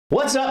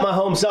What's up, my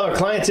home seller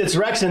clients? It's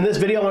Rex. In this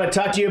video, I want to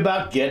talk to you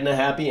about getting a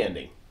happy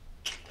ending.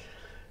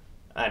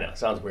 I know,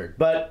 sounds weird,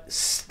 but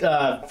if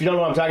you don't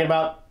know what I'm talking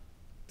about,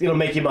 it'll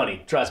make you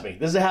money. Trust me.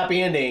 This is a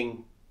happy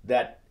ending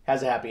that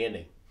has a happy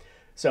ending.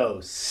 So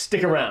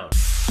stick around.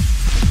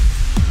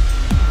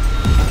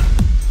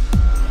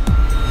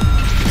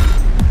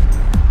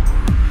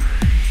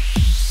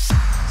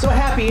 So a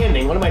happy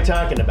ending, what am I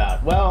talking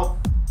about? Well,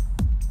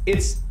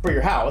 it's for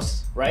your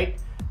house, right?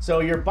 So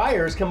your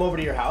buyers come over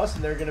to your house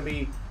and they're going to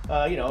be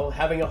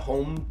having a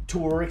home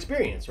tour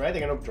experience, right?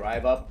 They're going to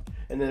drive up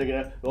and then they're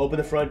going to open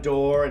the front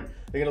door and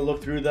they're going to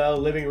look through the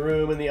living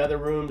room and the other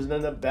rooms and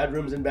then the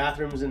bedrooms and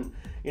bathrooms and,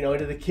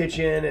 into the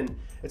kitchen. And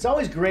it's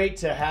always great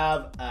to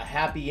have a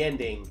happy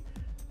ending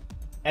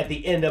at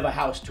the end of a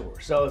house tour.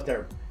 So if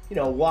they're,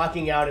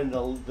 walking out into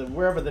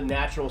wherever the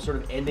natural sort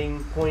of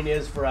ending point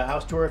is for a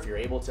house tour, if you're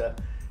able to,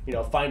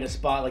 find a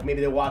spot, like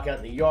maybe they walk out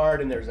in the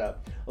yard and there's a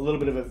little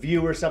bit of a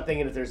view or something,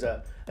 and if there's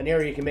an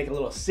area you can make a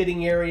little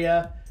sitting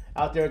area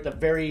out there at the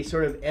very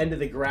sort of end of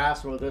the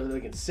grass where they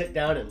can sit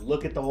down and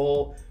look at the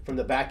whole from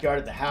the backyard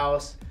of the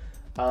house.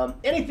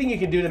 Anything you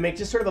can do to make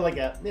just sort of like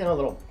a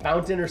little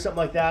fountain or something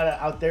like that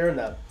out there in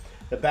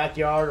the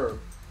backyard, or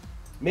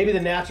maybe the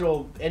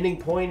natural ending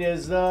point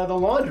is the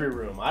laundry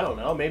room. I don't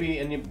know, maybe,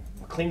 and you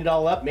clean it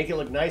all up, make it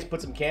look nice,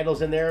 put some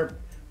candles in there,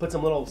 put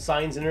some little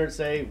signs in there that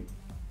say,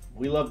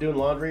 "We love doing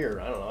laundry,"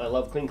 or I don't know, "I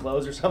love clean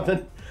clothes," or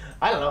something.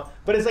 I don't know,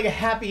 but it's like a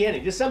happy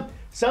ending. Just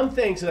some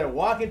things so they're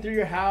walking through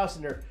your house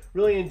and they're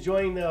really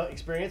enjoying the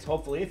experience,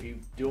 hopefully, if you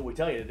do what we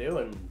tell you to do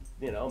and,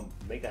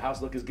 make the house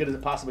look as good as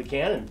it possibly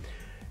can.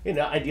 And,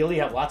 ideally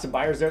you have lots of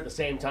buyers there at the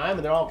same time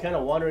and they're all kind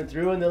of wandering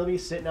through and they'll be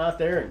sitting out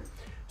there and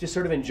just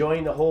sort of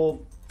enjoying the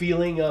whole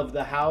feeling of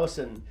the house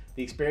and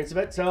the experience of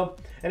it. So,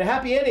 and a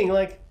happy ending,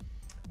 like,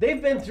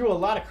 they've been through a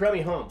lot of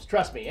crummy homes.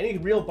 Trust me, any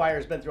real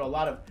buyer's been through a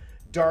lot of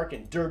dark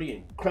and dirty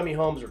and crummy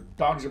homes, or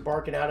dogs are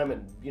barking at them,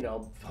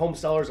 and home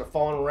sellers are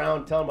falling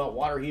around telling them about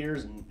water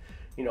heaters and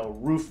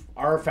roof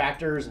R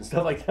factors and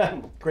stuff like that,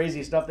 and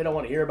crazy stuff they don't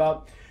want to hear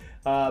about.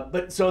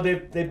 But so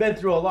they've been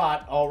through a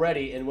lot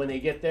already, and when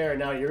they get there, and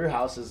now your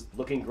house is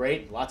looking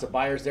great, lots of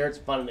buyers there, it's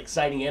fun and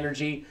exciting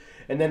energy,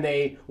 and then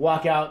they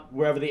walk out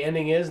wherever the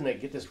ending is, and they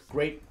get this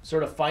great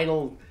sort of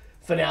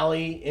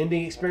finale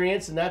ending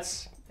experience, and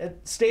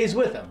it stays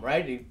with them,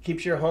 right? It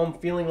keeps your home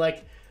feeling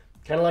like,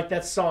 kind of like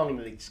that song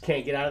that they just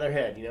can't get out of their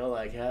head,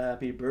 like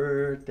 "Happy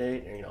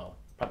Birthday,"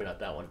 probably not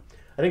that one.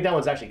 I think that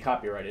one's actually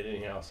copyrighted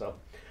anyhow, so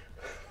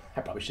I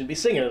probably shouldn't be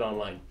singing it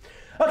online.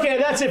 Okay,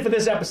 that's it for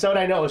this episode.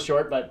 I know it was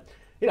short, but,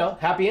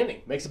 happy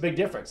ending makes a big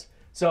difference.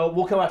 So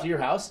we'll come out to your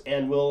house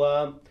and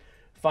we'll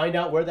find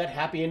out where that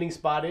happy ending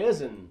spot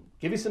is and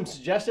give you some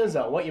suggestions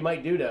on what you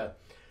might do to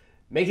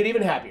make it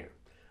even happier.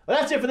 Well,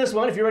 that's it for this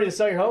one. If you're ready to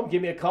sell your home,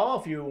 give me a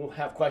call. If you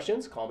have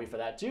questions, call me for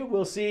that too.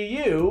 We'll see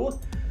you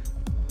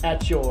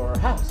at your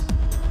house.